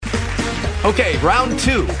Okay, round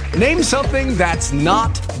two. Name something that's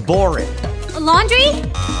not boring. A laundry?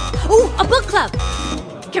 Ooh, a book club.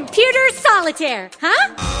 Computer solitaire,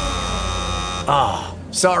 huh? Ah,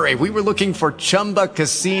 oh, sorry, we were looking for Chumba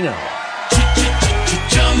Casino.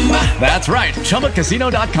 That's right,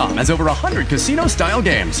 ChumbaCasino.com has over 100 casino-style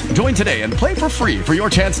games. Join today and play for free for your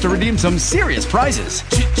chance to redeem some serious prizes.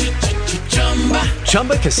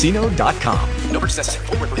 ChumbaCasino.com. No purchase necessary.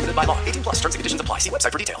 Void where prohibited by law. 18 plus. Terms and conditions apply. See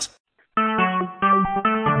website for details.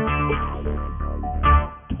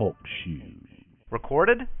 Talk shoes.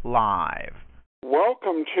 Recorded live.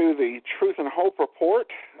 Welcome to the Truth and Hope Report.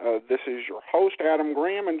 This is your host, Adam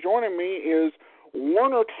Graham, and joining me is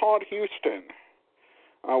Warner Todd Houston.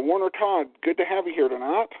 Warner Todd, good to have you here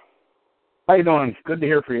tonight. How you doing? Good to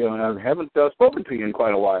hear from you. I haven't spoken to you in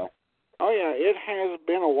quite a while. Oh, yeah, it has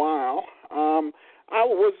been a while. I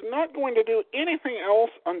was not going to do anything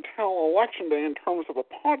else until Election Day in terms of a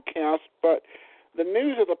podcast, but the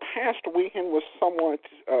news of the past weekend was somewhat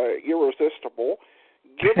irresistible,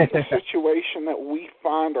 given the situation that we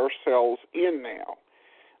find ourselves in now.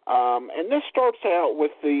 And this starts out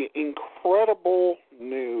with the incredible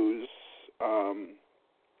news.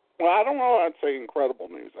 Well, I don't know if I'd say incredible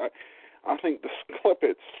news. I think the clip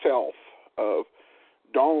itself of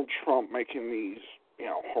Donald Trump making these,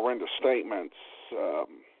 horrendous statements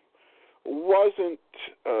wasn't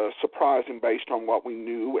surprising based on what we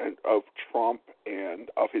knew of Trump and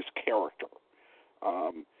of his character.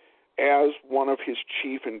 As one of his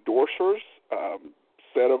chief endorsers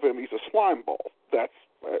said of him, he's a slime ball. That's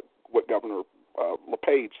what Governor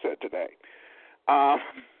LePage said today.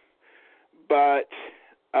 But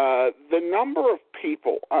the number of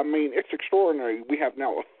people, it's extraordinary. We have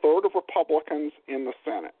now a third of Republicans in the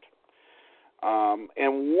Senate.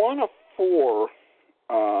 And one of four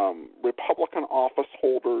Republican office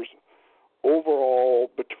holders overall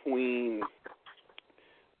between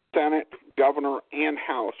Senate, Governor, and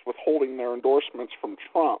House withholding their endorsements from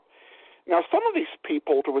Trump. Now, some of these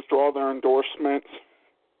people to withdraw their endorsements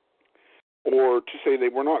or to say they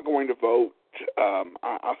were not going to vote,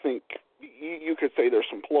 I think you could say there's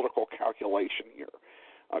some political calculation here.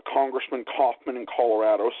 Congressman Kaufman in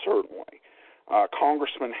Colorado, certainly.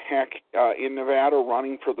 Congressman Heck in Nevada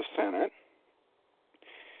running for the Senate.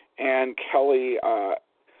 And Kelly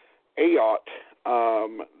Ayotte,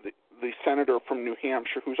 the senator from New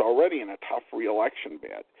Hampshire, who's already in a tough re-election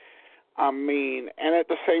bid. And at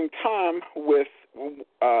the same time, with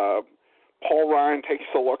Paul Ryan takes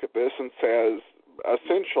a look at this and says,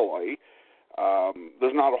 essentially,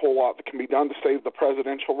 there's not a whole lot that can be done to save the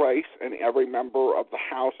presidential race, and every member of the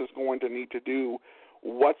House is going to need to do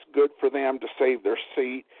what's good for them to save their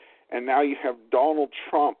seat. And now you have Donald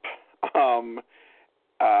Trump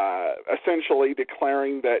essentially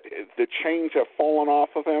declaring that the chains have fallen off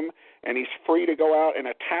of him, and he's free to go out and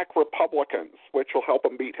attack Republicans, which will help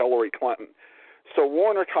him beat Hillary Clinton. So,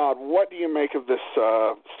 Warner Todd, what do you make of this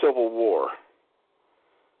civil war?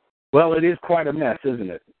 Well, it is quite a mess, isn't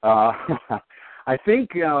it? I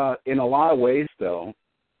think in a lot of ways, though,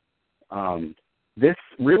 this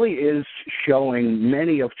really is showing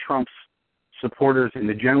many of Trump's supporters in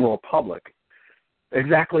the general public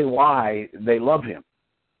exactly why they love him.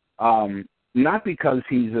 Not because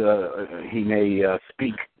he may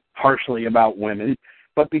speak harshly about women,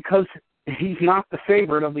 but because he's not the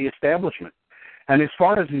favorite of the establishment. And as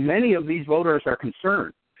far as many of these voters are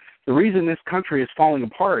concerned, the reason this country is falling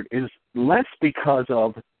apart is less because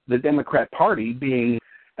of the Democrat Party being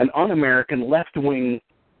an un-American, left-wing,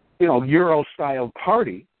 Euro-style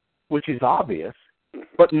party, which is obvious,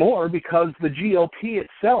 but more because the GOP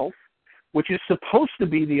itself, which is supposed to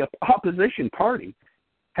be the opposition party,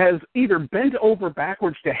 has either bent over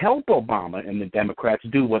backwards to help Obama and the Democrats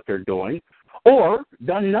do what they're doing, or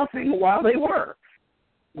done nothing while they were.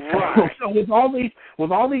 Right. So with all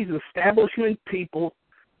these establishment people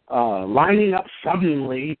lining up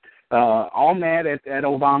suddenly, all mad at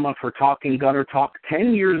Obama for talking gutter talk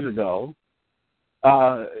 10 years ago,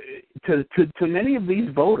 to many of these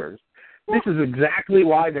voters, this is exactly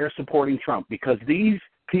why they're supporting Trump, because these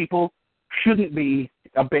people shouldn't be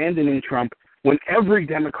abandoning Trump when every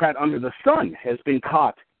Democrat under the sun has been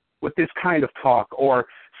caught with this kind of talk or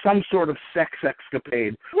some sort of sex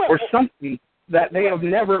escapade or something that they have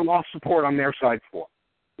never lost support on their side for.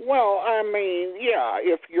 Well,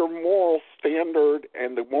 if your moral standard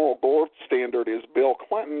and the moral gold standard is Bill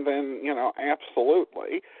Clinton, then,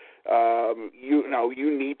 absolutely.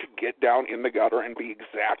 You need to get down in the gutter and be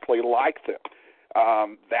exactly like them.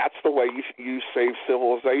 That's the way you save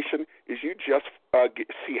civilization, is you just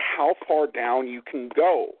see how far down you can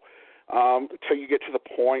go until you get to the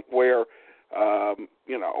point where,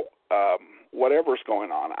 whatever's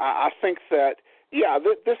going on. I think that,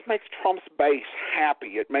 this makes Trump's base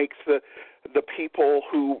happy. It makes the people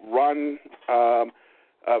who run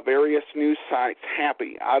various news sites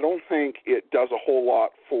happy. I don't think it does a whole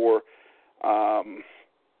lot for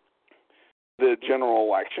the general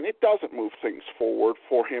election. It doesn't move things forward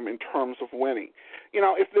for him in terms of winning.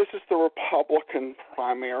 If this is the Republican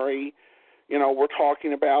primary, we're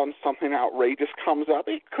talking about, and something outrageous comes up,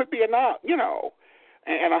 it could be enough,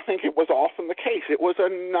 and I think it was often the case. It was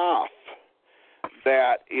enough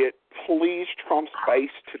that it pleased Trump's base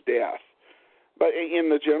to death. But in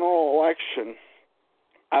the general election,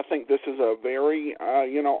 I think this is a very,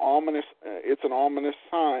 ominous, it's an ominous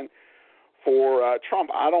sign for Trump.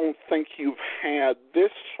 I don't think you've had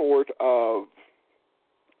this sort of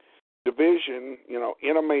division,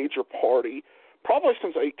 in a major party probably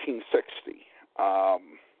since 1860,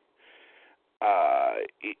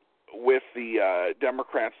 with the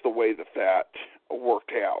Democrats, the way that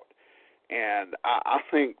worked out. And I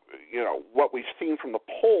think, what we've seen from the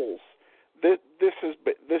polls, this has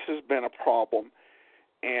been a problem.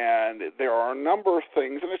 And there are a number of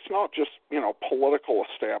things, and it's not just, political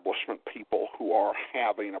establishment people who are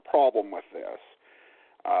having a problem with this.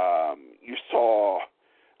 You saw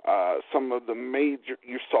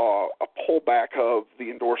you saw a pullback of the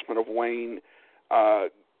endorsement of Wayne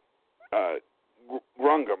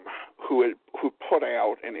Grungham, who put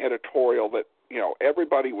out an editorial that,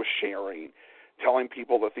 everybody was sharing, telling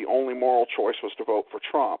people that the only moral choice was to vote for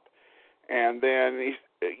Trump. And then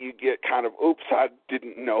you get kind of, oops, I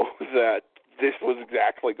didn't know that this was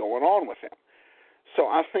exactly going on with him. So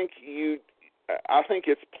I think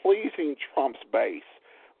it's pleasing Trump's base,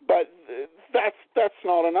 but that's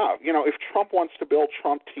not enough. If Trump wants to build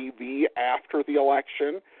Trump TV after the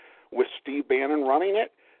election with Steve Bannon running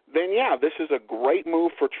it, then this is a great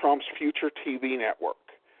move for Trump's future TV network.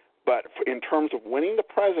 But in terms of winning the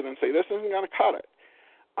presidency, this isn't going to cut it.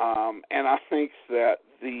 And I think that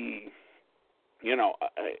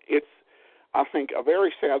it's, I think, a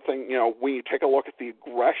very sad thing, when you take a look at the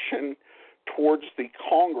aggression towards the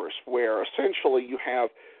Congress, where essentially you have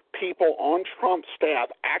people on Trump's staff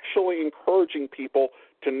actually encouraging people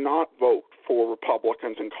to not vote for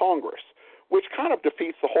Republicans in Congress, which kind of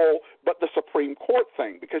defeats the whole but the Supreme Court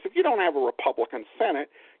thing, because if you don't have a Republican Senate,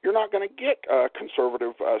 you're not going to get a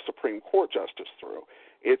conservative Supreme Court justice through.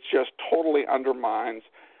 It just totally undermines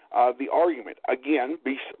the argument, again,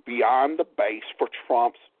 beyond the base for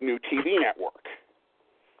Trump's new TV network.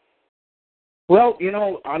 Well,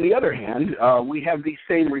 on the other hand, we have these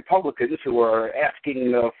same Republicans who are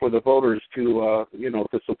asking for the voters to,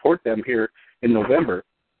 to support them here in November,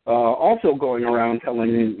 also going around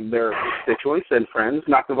telling their constituents and friends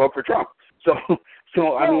not to vote for Trump.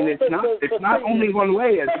 So I mean, it's not only one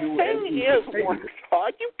way. As you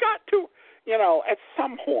Todd, you've got to, at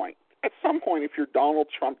some point, if you're Donald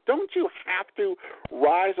Trump, don't you have to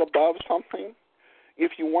rise above something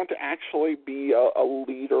if you want to actually be a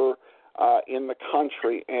leader in the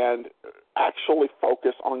country and actually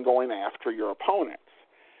focus on going after your opponents?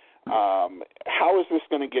 How is this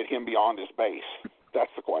going to get him beyond his base?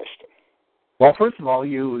 That's the question. Well, first of all,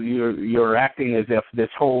 you're acting as if this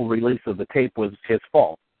whole release of the tape was his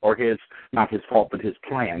fault, or not his fault, but his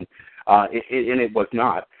plan, and it was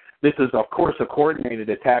not. This is, of course, a coordinated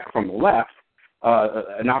attack from the left,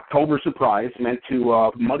 an October surprise meant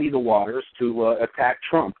to muddy the waters to attack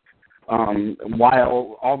Trump,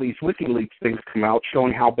 while all these WikiLeaks things come out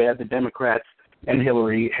showing how bad the Democrats and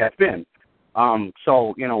Hillary have been.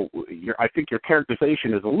 So, I think your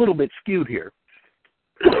characterization is a little bit skewed here.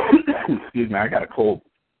 Excuse me, I got a cold.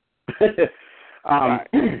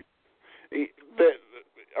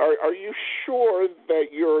 Are you sure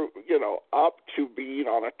that you're, up to being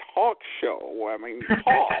on a talk show? I mean,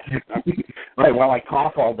 talk. Right, well, I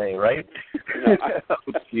cough all day, right? No,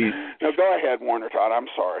 go ahead, Warner Todd. I'm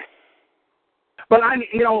sorry. But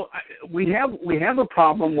we have a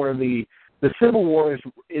problem where the civil war is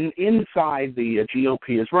inside the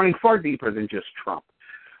GOP is running far deeper than just Trump.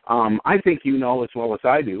 I think you know as well as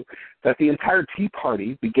I do that the entire Tea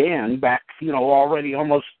Party began back, already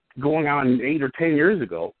almost going on 8 or 10 years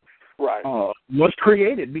ago. Right. Was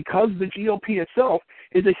created because the GOP itself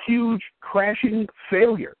is a huge crashing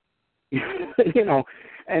failure.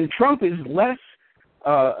 And Trump is less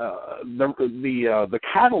the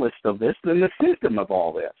catalyst of this than the system of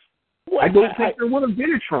all this. Well, I don't think there would have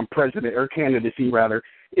been a Trump president or candidacy rather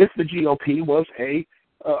if the GOP was a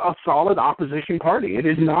solid opposition party. It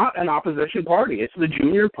is not an opposition party. It's the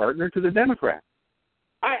junior partner to the Democrats.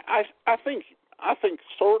 I think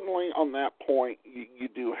certainly on that point you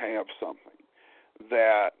do have something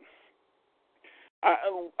that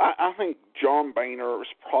I think John Boehner is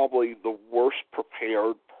probably the worst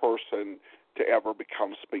prepared person to ever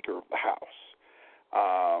become Speaker of the House,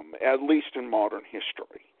 at least in modern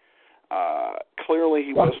history. Clearly,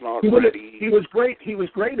 he was not ready. He was great. He was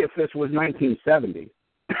great if this was 1970.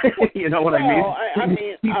 You know what I mean?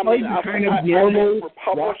 He played the kind of normal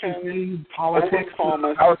Washington politics. He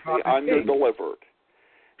under-delivered.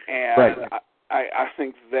 And right. I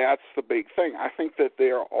think that's the big thing. I think that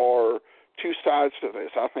there are two sides to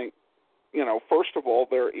this. I think, first of all,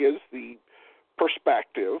 there is the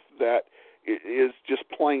perspective that it is just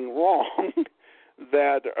plain wrong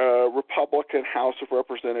that a Republican House of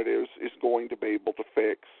Representatives is going to be able to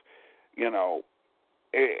fix,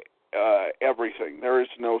 everything. There is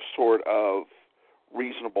no sort of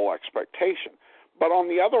reasonable expectation. But on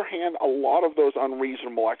the other hand, a lot of those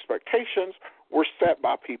unreasonable expectations were set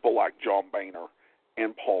by people like John Boehner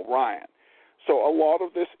and Paul Ryan. So a lot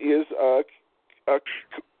of this is a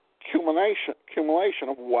accumulation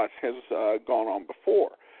of what has gone on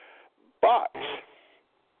before. But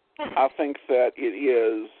I think that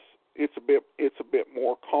it's a bit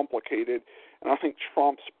more complicated, and I think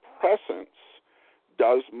Trump's presence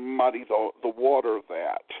does muddy the water of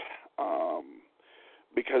that,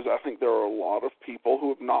 because I think there are a lot of people who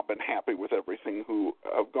have not been happy with everything who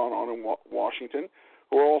have gone on in Washington,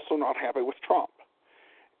 who are also not happy with Trump.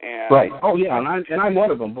 And, right. Oh yeah, and I'm one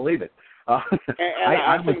of them. Believe it. I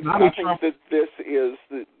think that this is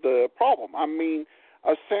the problem. I mean,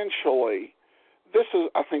 essentially, this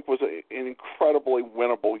was an incredibly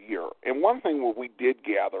winnable year. And one thing what we did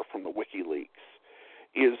gather from the WikiLeaks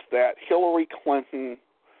is that Hillary Clinton,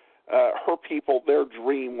 her people, their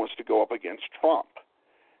dream was to go up against Trump.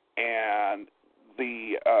 And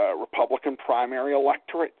the Republican primary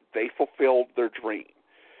electorate, they fulfilled their dream.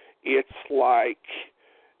 It's like,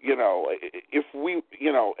 if we,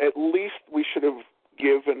 at least we should have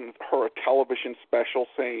given her a television special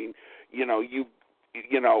saying,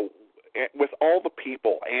 with all the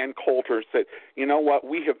people, Ann Coulter said, you know what,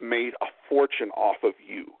 we have made a fortune off of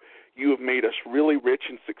you. You have made us really rich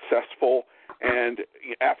and successful, and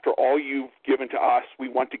after all you've given to us, we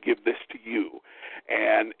want to give this to you.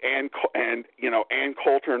 And Ann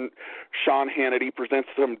Coulter and Sean Hannity presents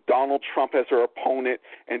them Donald Trump as her opponent,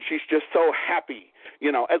 and she's just so happy.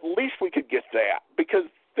 At least we could get that, because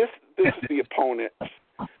this is the opponent.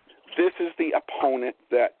 This is the opponent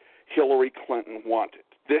that Hillary Clinton wanted.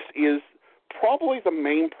 This is probably the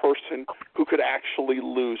main person who could actually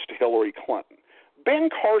lose to Hillary Clinton. Ben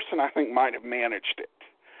Carson, I think, might have managed it.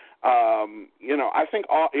 I think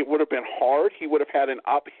it would have been hard. He would have had an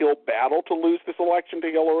uphill battle to lose this election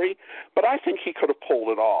to Hillary, but I think he could have pulled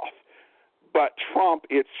it off. But Trump,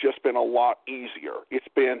 it's just been a lot easier. It's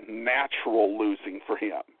been natural losing for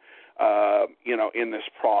him, in this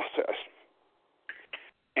process.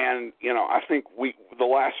 And, I think the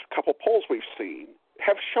last couple polls we've seen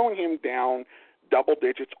have shown him down double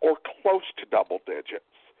digits or close to double digits.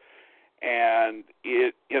 And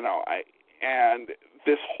and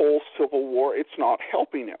this whole Civil War, it's not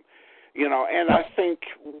helping him. And I think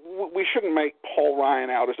we shouldn't make Paul Ryan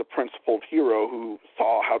out as a principled hero who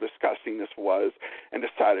saw how disgusting this was and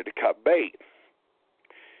decided to cut bait.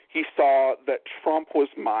 He saw that Trump was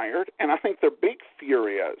mired, and I think their big fear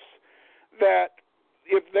is that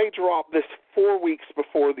if they drop this 4 weeks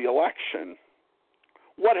before the election,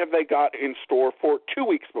 what have they got in store for 2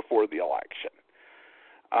 weeks before the election?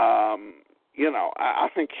 I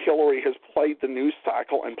think Hillary has played the news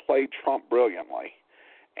cycle and played Trump brilliantly.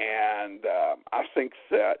 And I think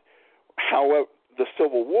that, however, the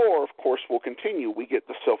Civil War, of course, will continue. We get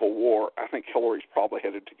the Civil War. I think Hillary's probably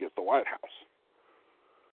headed to get the White House.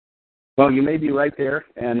 Well, you may be right there.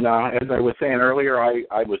 And as I was saying earlier,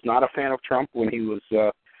 I was not a fan of Trump when he was,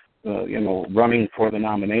 running for the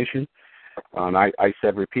nomination. And I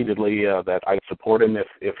said repeatedly that I'd support him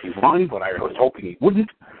if he won, but I was hoping he wouldn't.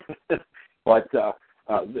 But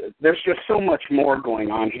there's just so much more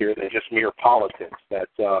going on here than just mere politics that,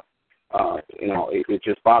 it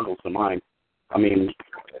just boggles the mind. I mean,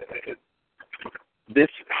 this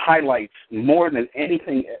highlights more than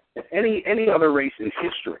anything, any other race in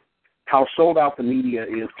history, how sold out the media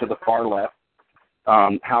is to the far left,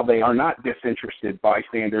 how they are not disinterested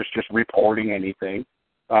bystanders just reporting anything.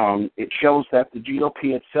 It shows that the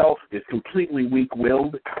GOP itself is completely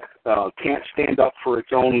weak-willed, can't stand up for its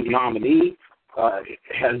own nominee,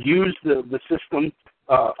 has used the system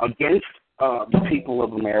against the people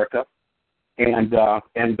of America and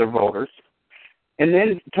their voters, and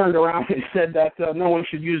then turned around and said that no one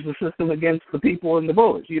should use the system against the people and the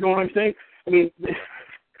voters. You know what I'm saying? I mean,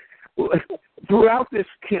 throughout this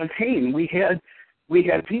campaign, we had we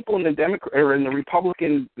had people in the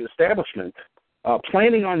Republican establishment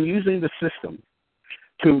planning on using the system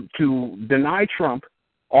to deny Trump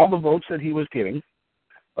all the votes that he was getting.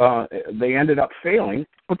 They ended up failing,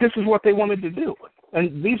 but this is what they wanted to do.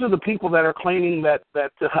 And these are the people that are claiming that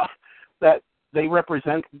they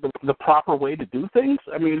represent the proper way to do things.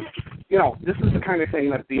 I mean, this is the kind of thing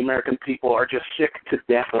that the American people are just sick to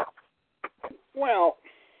death of. Well,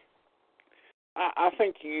 I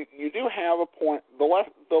think you do have a point. The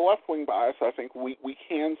left-wing bias, I think we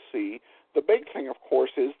can see. The big thing, of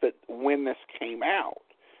course, is that when this came out,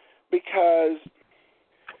 because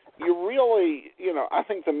you really, I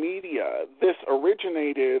think the media, this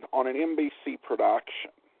originated on an NBC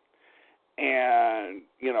production and,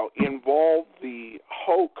 involved the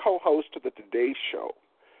co-host of the Today Show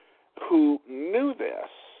who knew this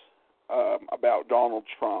about Donald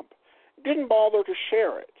Trump, didn't bother to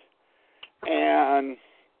share it. And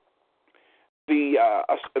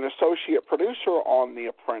an associate producer on The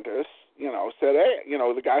Apprentice, said, hey,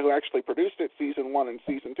 the guy who actually produced it, season 1 and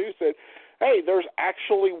season 2, said, hey, there's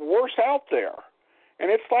actually worse out there.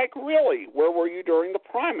 And it's like, really, where were you during the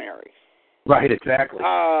primaries? Right, exactly.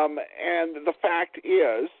 And the fact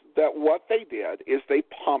is that what they did is they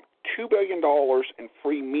pumped $2 billion in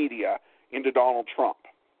free media into Donald Trump.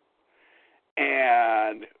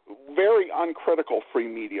 And very uncritical free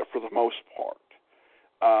media for the most part.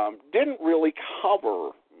 Didn't really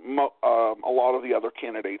cover a lot of the other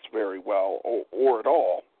candidates very well or at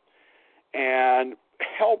all. And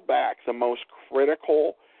held back the most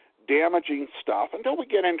critical, damaging stuff until we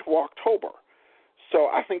get into October. So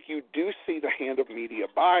I think you do see the hand of media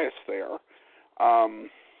bias there.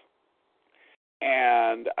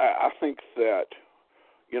 And I think that,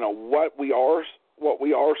 what we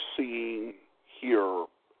are seeing here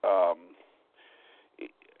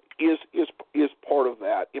is part of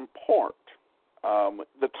that, in part.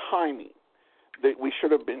 The timing, that we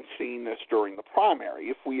should have been seeing this during the primary.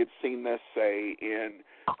 If we had seen this, say, in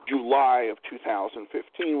July of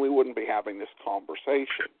 2015, we wouldn't be having this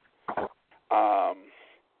conversation.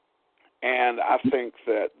 And I think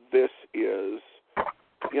that this is,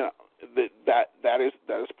 that is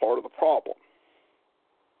part of the problem.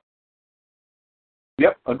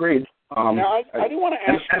 Yep, agreed. Now, I do want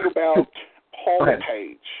to ask you about Paul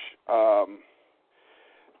LePage.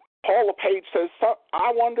 Paul LePage says,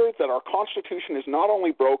 I wonder that our Constitution is not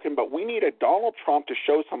only broken, but we need a Donald Trump to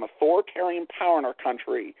show some authoritarian power in our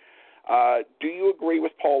country. Do you agree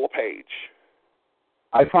with Paul LePage?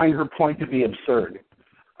 I find her point to be absurd.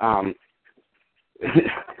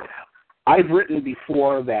 I've written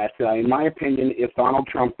before that, in my opinion, if Donald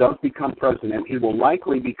Trump does become president, he will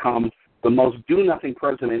likely become the most do-nothing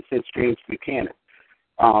president since James Buchanan,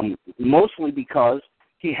 mostly because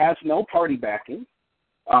he has no party backing.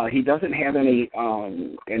 He doesn't have any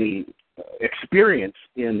experience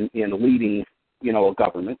in leading, a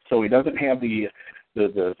government, so he doesn't have the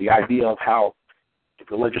idea of how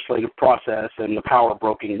the legislative process and the power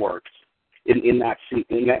broking works. In that, he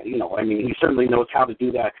certainly knows how to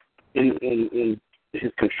do that in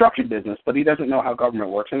his construction business, but he doesn't know how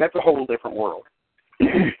government works, and that's a whole different world.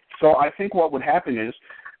 So I think what would happen is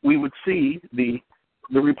we would see the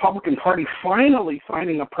Republican Party finally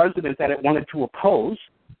finding a president that it wanted to oppose,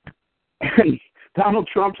 and Donald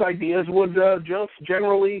Trump's ideas would just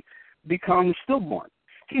generally become stillborn.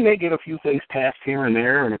 He may get a few things passed here and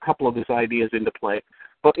there and a couple of his ideas into play,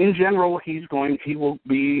 but in general, he will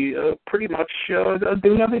be pretty much a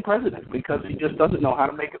do-nothing president because he just doesn't know how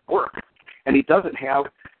to make it work, and he doesn't have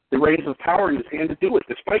the reins of power in his hand to do it,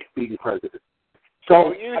 despite being president.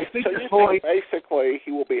 So I think basically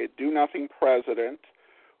he will be a do-nothing president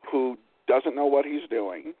who doesn't know what he's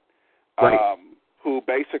doing, right. Who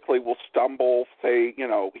basically will stumble, say,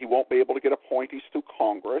 he won't be able to get appointees through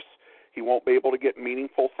Congress. He won't be able to get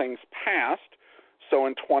meaningful things passed. So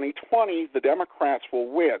in 2020, the Democrats will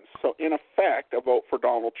win. So in effect, a vote for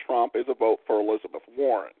Donald Trump is a vote for Elizabeth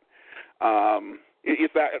Warren.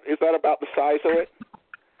 Is that about the size of it?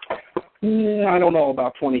 I don't know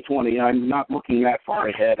about 2020. I'm not looking that far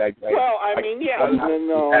ahead. No. I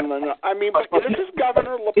mean, but this is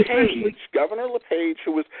Governor LePage. Governor LePage,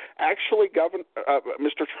 who was actually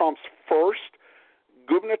Mr. Trump's first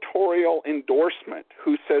gubernatorial endorsement,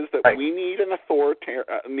 who says that right. We need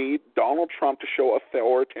need Donald Trump to show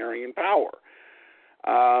authoritarian power.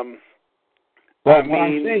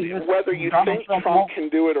 Whether you think Trump can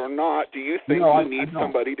do it or not, do you think we need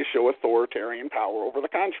somebody to show authoritarian power over the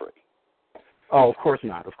country? Oh, of course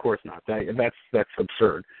not. Of course not. That's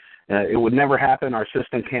absurd. It would never happen. Our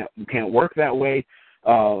system can't work that way.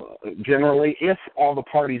 Generally, if all the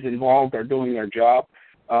parties involved are doing their job,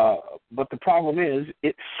 But the problem is,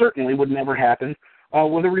 it certainly would never happen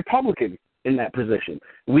with a Republican in that position.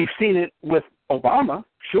 We've seen it with Obama,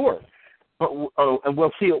 sure, but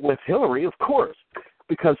we'll see it with Hillary, of course,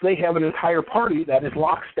 because they have an entire party that is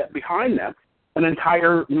lockstep behind them, an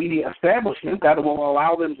entire media establishment that will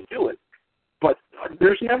allow them to do it. But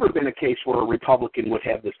there's never been a case where a Republican would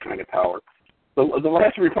have this kind of power. The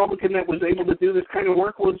last Republican that was able to do this kind of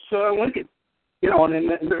work was Lincoln.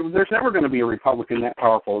 And there's never going to be a Republican that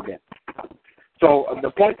powerful again. So the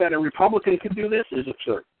point that a Republican could do this is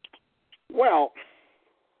absurd. Well,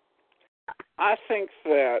 I think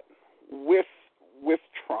that with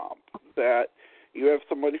Trump, that you have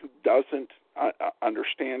somebody who doesn't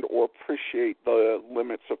understand or appreciate the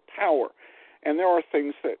limits of power. And there are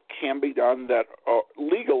things that can be done that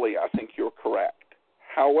legally, I think you're correct.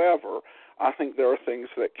 However, I think there are things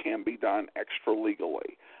that can be done extra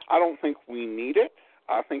legally. I don't think we need it.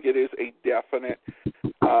 I think it is a definite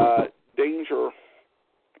danger,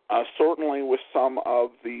 certainly with some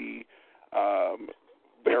of the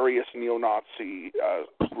various neo-Nazi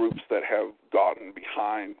groups that have gotten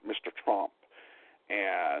behind Mr. Trump.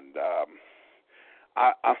 And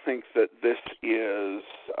I think that this is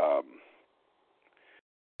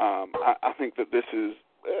I think that this is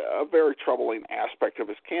a very troubling aspect of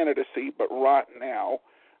his candidacy, but right now,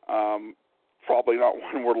 probably not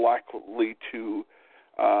one we're likely to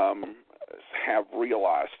have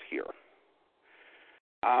realized here.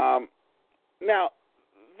 Now,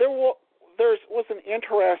 there was an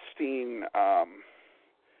interesting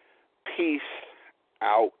piece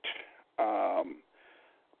out,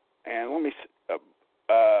 and let me see,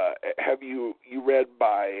 have you read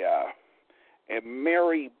by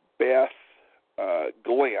Mary Beth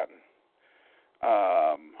Glenn,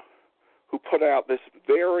 who put out this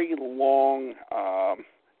very long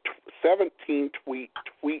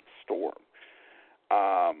 17-tweet storm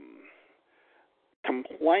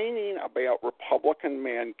complaining about Republican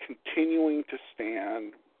men continuing to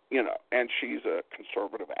stand, and she's a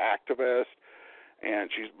conservative activist, and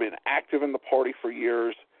she's been active in the party for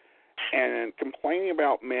years, and complaining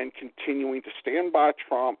about men continuing to stand by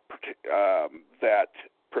Trump, that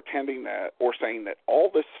pretending that, or saying that all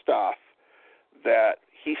this stuff that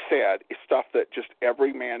he said is stuff that just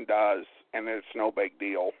every man does and it's no big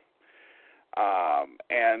deal,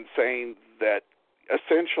 and saying that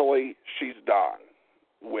essentially she's done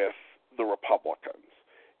with the Republicans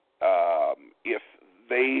if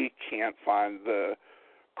they can't find the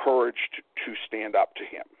courage to stand up to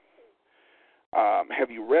him.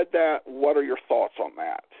 Have you read that? What are your thoughts on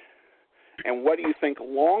that? And what do you think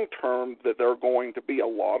long term that there are going to be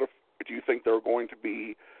do you think there are going to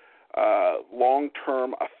be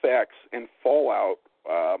long-term effects and fallout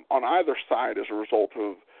on either side as a result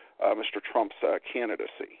of Mr. Trump's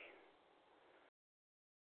candidacy?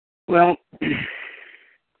 Well,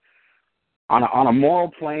 on a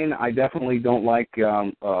moral plane, I definitely don't like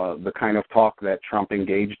the kind of talk that Trump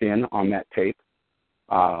engaged in on that tape.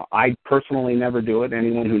 I personally never do it.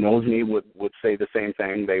 Anyone who knows me would say the same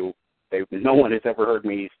thing. No one has ever heard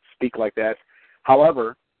me speak like that.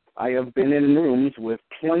 However, I have been in rooms with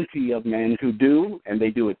plenty of men who do, and they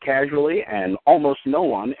do it casually, and almost no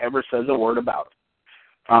one ever says a word about it.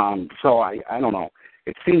 So I don't know.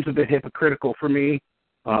 It seems a bit hypocritical for me,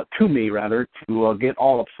 to get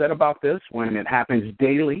all upset about this when it happens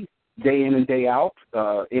daily, day in and day out,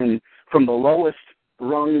 from the lowest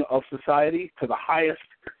rung of society to the highest,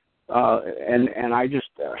 and I just,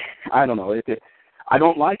 I don't know. I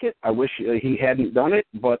don't like it. I wish he hadn't done it,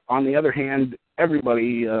 but on the other hand,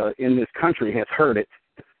 everybody in this country has heard it,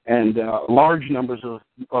 and large numbers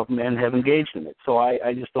of men have engaged in it. So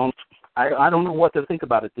I just don't, I don't know what to think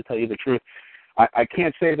about it, to tell you the truth. I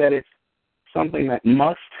can't say that it's something that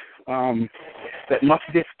must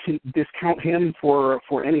discount him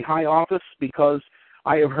for any high office, because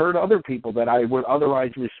I have heard other people that I would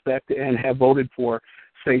otherwise respect and have voted for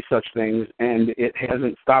say such things, and it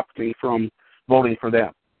hasn't stopped me from voting for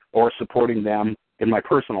them or supporting them in my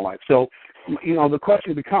personal life. So, the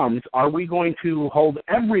question becomes, are we going to hold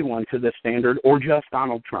everyone to this standard or just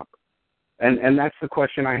Donald Trump? And that's the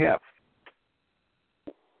question I have.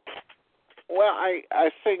 Well, I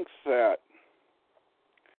think that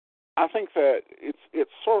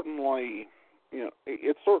it's certainly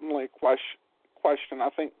it's certainly a question. I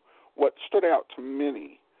think what stood out to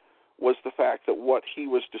many was the fact that what he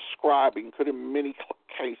was describing could in many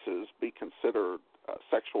cases be considered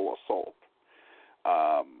sexual assault,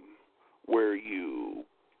 where you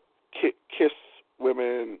kiss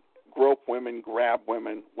women, grope women, grab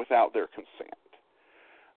women without their consent.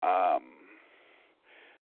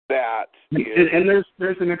 That is, and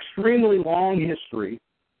there's an extremely long history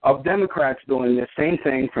of Democrats doing the same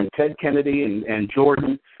thing, from Ted Kennedy and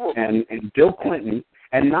Jordan and Bill Clinton,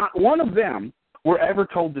 and not one of them were ever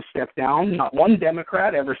told to step down. Not one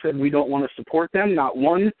Democrat ever said we don't want to support them. Not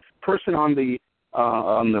one person on the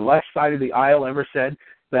left side of the aisle ever said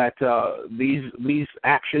that these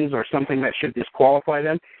actions are something that should disqualify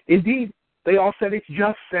them. Indeed, they all said it's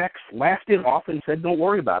just sex, laughed it off, and said don't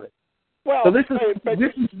worry about it. Well, so this is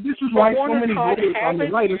why so many voters on the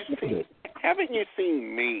right are sick of it. Haven't you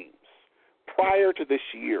seen memes prior to this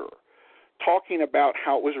year talking about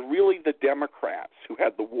how it was really the Democrats who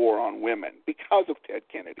had the war on women because of Ted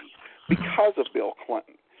Kennedy, because of Bill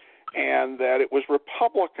Clinton, and that it was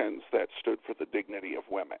Republicans that stood for the dignity of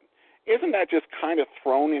women? Isn't that just kind of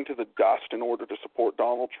thrown into the dust in order to support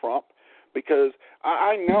Donald Trump? Because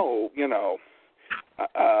I know,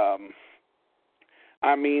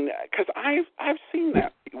 I mean, because I've seen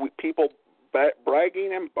that, people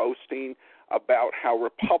bragging and boasting about how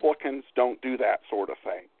Republicans don't do that sort of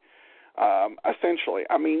thing. Essentially,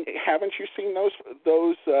 I mean, haven't you seen those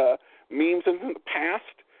memes in the past?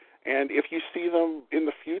 And if you see them in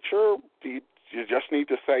the future, you just need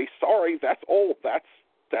to say, sorry, that's old. That's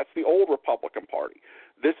the old Republican Party.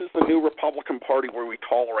 This is the new Republican Party where we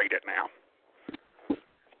tolerate it now.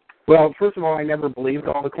 Well, first of all, I never believed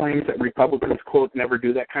all the claims that Republicans, quote, never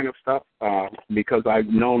do that kind of stuff, because I've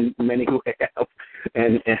known many who have.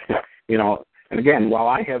 And again, while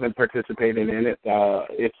I haven't participated in it,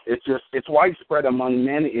 it's widespread among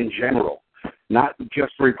men in general, not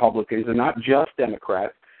just Republicans and not just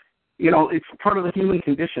Democrats. It's part of the human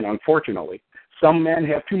condition, unfortunately. Some men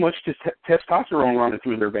have too much testosterone running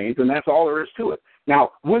through their veins, and that's all there is to it.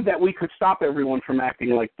 Now, would that we could stop everyone from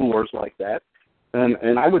acting like boors like that,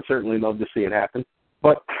 and I would certainly love to see it happen,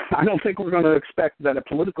 but I don't think we're going to expect that a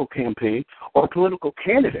political campaign or a political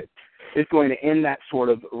candidate is going to end that sort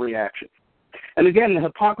of reaction. And again, the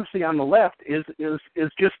hypocrisy on the left is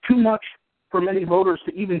just too much for many voters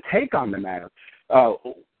to even take on the matter.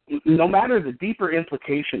 No matter the deeper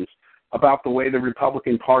implications about the way the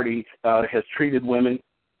Republican Party has treated women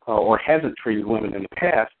or hasn't treated women in the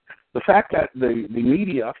past, the fact that the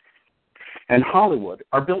media and Hollywood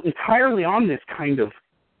are built entirely on this kind of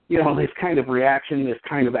reaction, this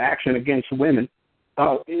kind of action against women,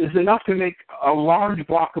 is enough to make a large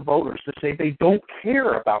block of voters to say they don't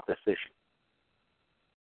care about this issue.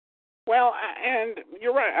 Well, and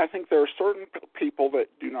you're right. I think there are certain people that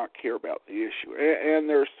do not care about the issue, and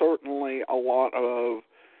there's certainly a lot of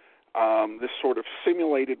this sort of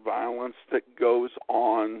simulated violence that goes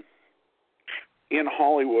on in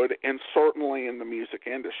Hollywood and certainly in the music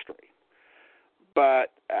industry.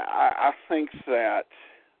 But I think that,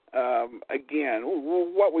 again,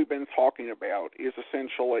 what we've been talking about is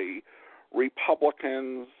essentially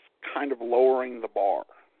Republicans kind of lowering the bar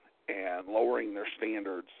and lowering their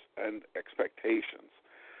standards and expectations.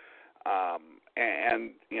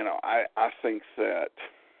 I think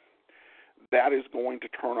that is going to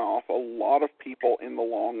turn off a lot of people in the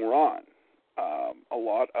long run. A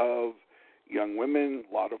lot of young women,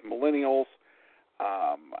 a lot of millennials.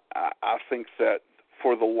 I think that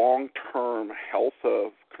for the long-term health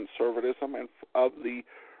of conservatism and of the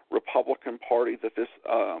Republican Party, that this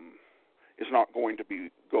is not going to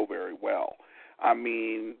go very well. I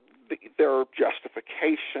mean, there are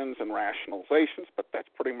justifications and rationalizations, but that's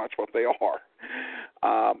pretty much what they are.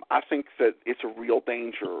 I think that it's a real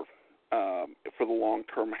danger for the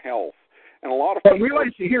long-term health. And a lot of people...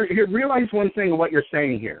 Realize one thing of what you're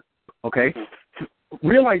saying here, okay? Mm-hmm.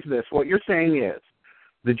 Realize this. What you're saying is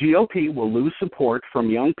the GOP will lose support from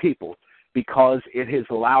young people because it has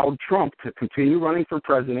allowed Trump to continue running for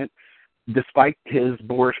president despite his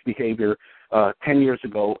boorish behavior 10 years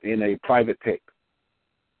ago in a private tape.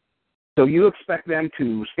 So you expect them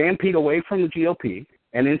to stampede away from the GOP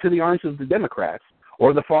and into the arms of the Democrats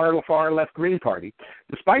or the far left Green Party,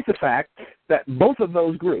 despite the fact that both of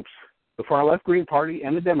those groups, the far left Green Party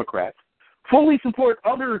and the Democrats, fully support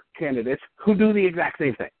other candidates who do the exact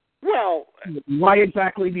same thing. Well, why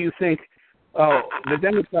exactly do you think the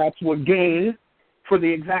Democrats would gain for the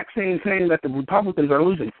exact same thing that the Republicans are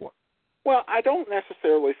losing for? Well, I don't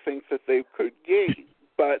necessarily think that they could gain,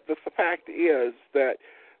 but the fact is that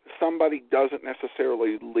somebody doesn't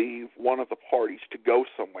necessarily leave one of the parties to go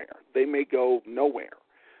somewhere. They may go nowhere.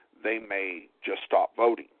 They may just stop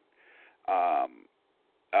voting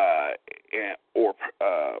or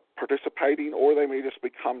participating, or they may just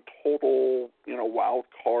become total, wild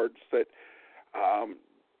cards that,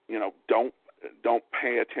 don't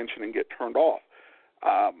pay attention and get turned off.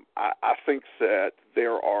 I think that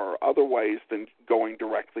there are other ways than going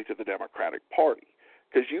directly to the Democratic Party.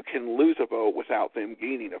 because you can lose a vote without them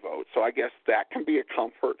gaining a vote. So I guess that can be a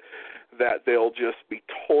comfort, that they'll just be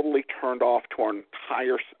totally turned off to our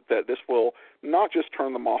entire, that this will not just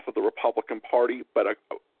turn them off of the Republican Party, but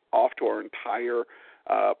off to our entire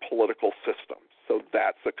political system. So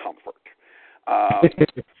that's a comfort.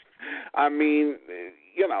 I mean,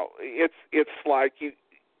 you know, it's like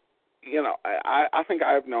you know, I think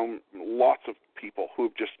I've known lots of people who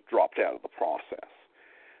have just dropped out of the process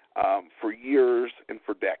for years and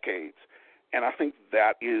for decades. And I think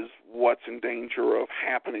that is what's in danger of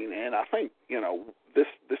happening. And I think, you know, this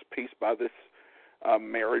piece by this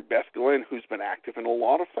Mary Beth Glenn, who's been active in a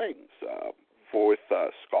lot of things, with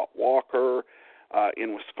Scott Walker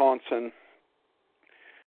in Wisconsin,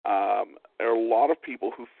 there are a lot of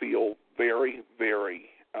people who feel very, very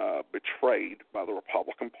betrayed by the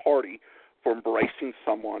Republican Party for embracing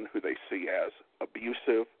someone who they see as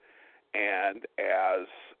abusive and as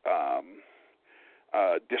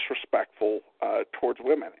disrespectful towards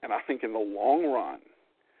women. And I think in the long run,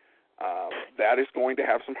 that is going to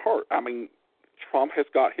have some hurt. I mean, Trump has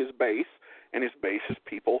got his base, and his base is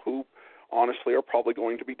people who honestly are probably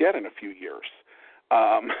going to be dead in a few years.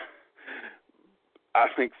 I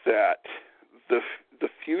think that the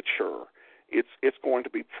future, it's going to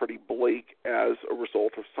be pretty bleak as a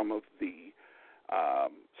result of some of the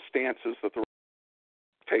stances that they're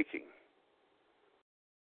taking.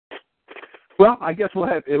 Well, I guess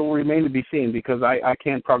it'll remain to be seen, because I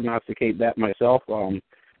can't prognosticate that myself.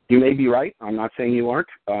 You may be right. I'm not saying you aren't.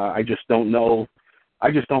 I just don't know.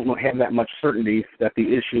 I just don't have that much certainty that the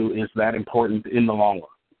issue is that important in the long run.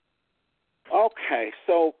 Okay,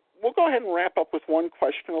 so we'll go ahead and wrap up with one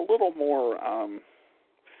question, a little more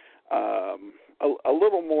a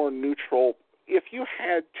little more neutral. If you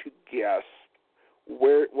had to guess,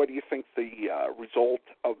 what do you think the result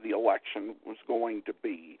of the election was going to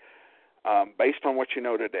be? Based on what you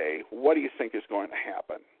know today, what do you think is going to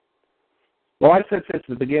happen? Well, I said since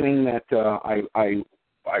the beginning that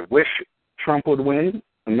I wish Trump would win,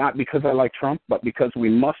 not because I like Trump, but because we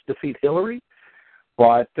must defeat Hillary.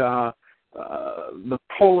 But the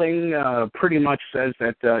polling pretty much says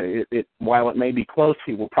that while it may be close,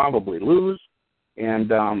 he will probably lose.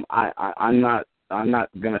 And I'm not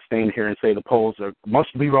going to stand here and say the polls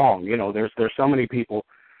must be wrong. You know, there's so many people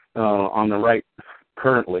on the right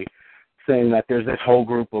currently saying that there's this whole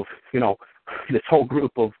group of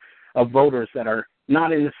voters that are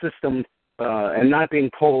not in the system and not being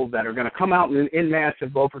polled that are going to come out in mass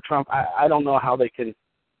and vote for Trump. I don't know how they can,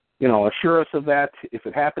 assure us of that. If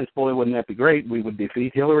it happens, boy, wouldn't that be great? We would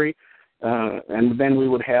defeat Hillary, and then we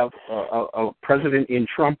would have a president in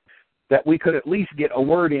Trump that we could at least get a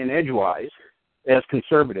word in edgewise as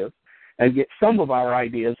conservative and get some of our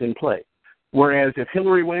ideas in play. Whereas if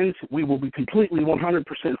Hillary wins, we will be completely 100%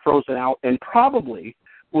 frozen out and probably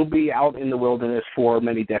will be out in the wilderness for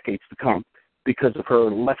many decades to come because of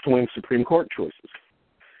her left-wing Supreme Court choices.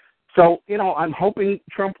 So, I'm hoping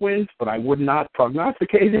Trump wins, but I would not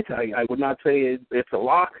prognosticate it. I would not say it's a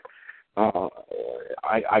lock.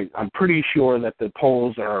 I'm pretty sure that the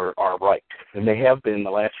polls are right, and they have been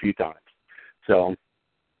the last few times. So,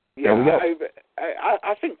 there we go.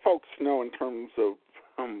 I think folks know in terms of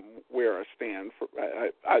where I stand.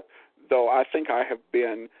 Though I think I have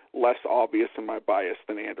been less obvious in my bias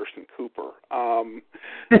than Anderson Cooper.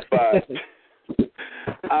 But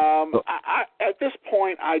at this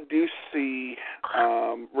point, I do see,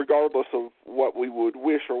 regardless of what we would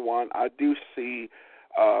wish or want, I do see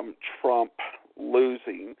Trump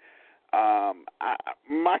losing.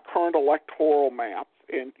 My current electoral map,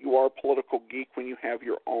 and you are a political geek when you have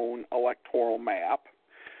your own electoral map,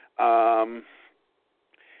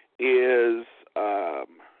 is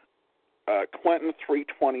Clinton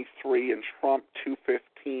 323 and Trump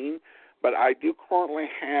 215. But I currently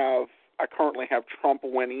have Trump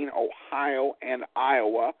winning Ohio and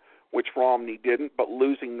Iowa, which Romney didn't, but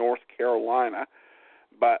losing North Carolina.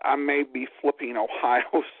 But I may be flipping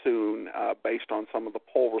Ohio soon based on some of the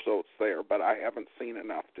poll results there, but I haven't seen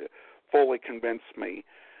enough to fully convince me.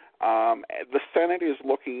 The Senate is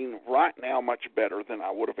looking right now much better than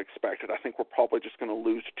I would have expected. I think we're probably just going to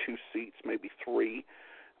lose 2 seats, maybe 3.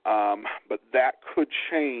 But that could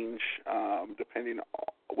change depending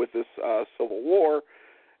with this Civil War.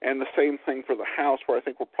 And the same thing for the House, where I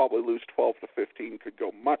think we'll probably lose 12 to 15, could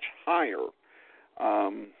go much higher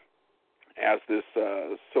as this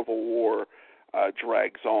Civil War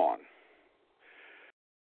drags on.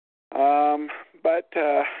 But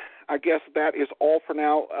I guess that is all for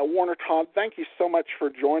now. Warner Todd, thank you so much for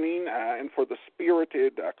joining and for the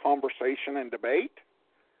spirited conversation and debate.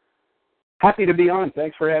 Happy to be on.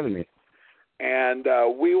 Thanks for having me. And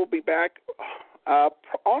we will be back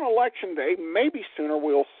on Election Day, maybe sooner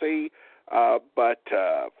we'll see. But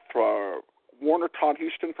for Warner Todd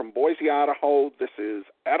Houston from Boise, Idaho, this is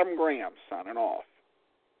Adam Graham signing off.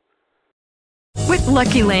 With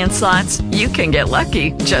Lucky Land Slots, you can get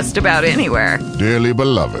lucky just about anywhere. Dearly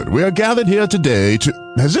beloved, we are gathered here today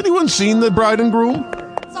to... Has anyone seen the bride and groom?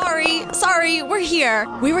 Sorry, we're here.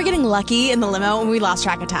 We were getting lucky in the limo and we lost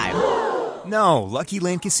track of time. No, Lucky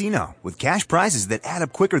Land Casino, with cash prizes that add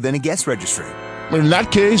up quicker than a guest registry. In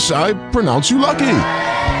that case, I pronounce you lucky.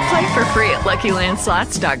 Play for free at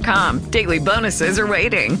LuckyLandSlots.com. Daily bonuses are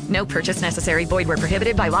waiting. No purchase necessary. Void where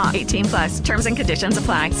prohibited by law. 18+. Terms and conditions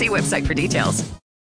apply. See website for details.